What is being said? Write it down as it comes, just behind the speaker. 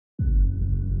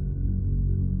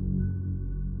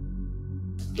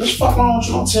Just fuck wrong with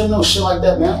you. Don't tell me no shit like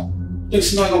that, man. Think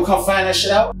somebody gonna come find that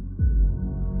shit out?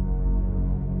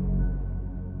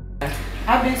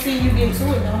 I've been seeing you get into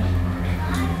it though.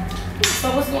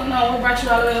 So what's going on? What brought you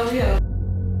all the way over here?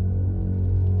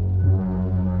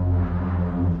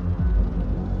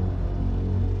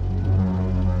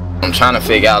 I'm trying to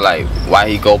figure out like why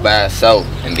he go by himself,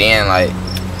 and then like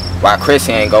why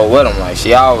Chrissy ain't go with him. Like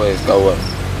she always go with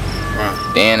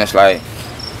him. Then it's like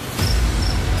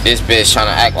this bitch trying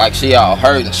to act like she all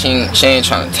hurt and she ain't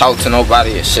trying to talk to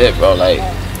nobody or shit, bro. Like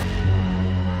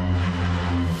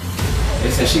they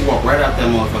said she walked right out that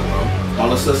motherfucker, bro. All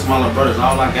her sisters, my little brothers,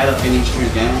 all I got up in these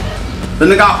streets, gang. The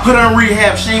nigga I put her in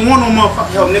rehab. She ain't want no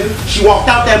motherfucking help, nigga. She walked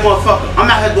out that motherfucker. I'm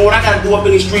out here doing what I gotta do up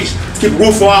in these streets to keep a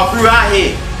roof for all three of our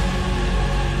head.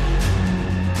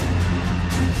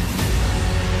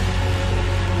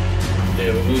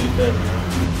 Yeah, we need that, man.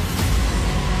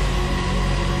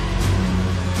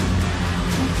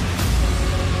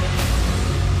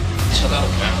 chill out,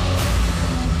 man.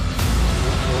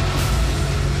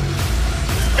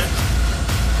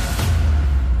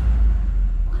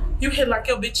 You hit like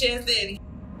your bitch ass daddy.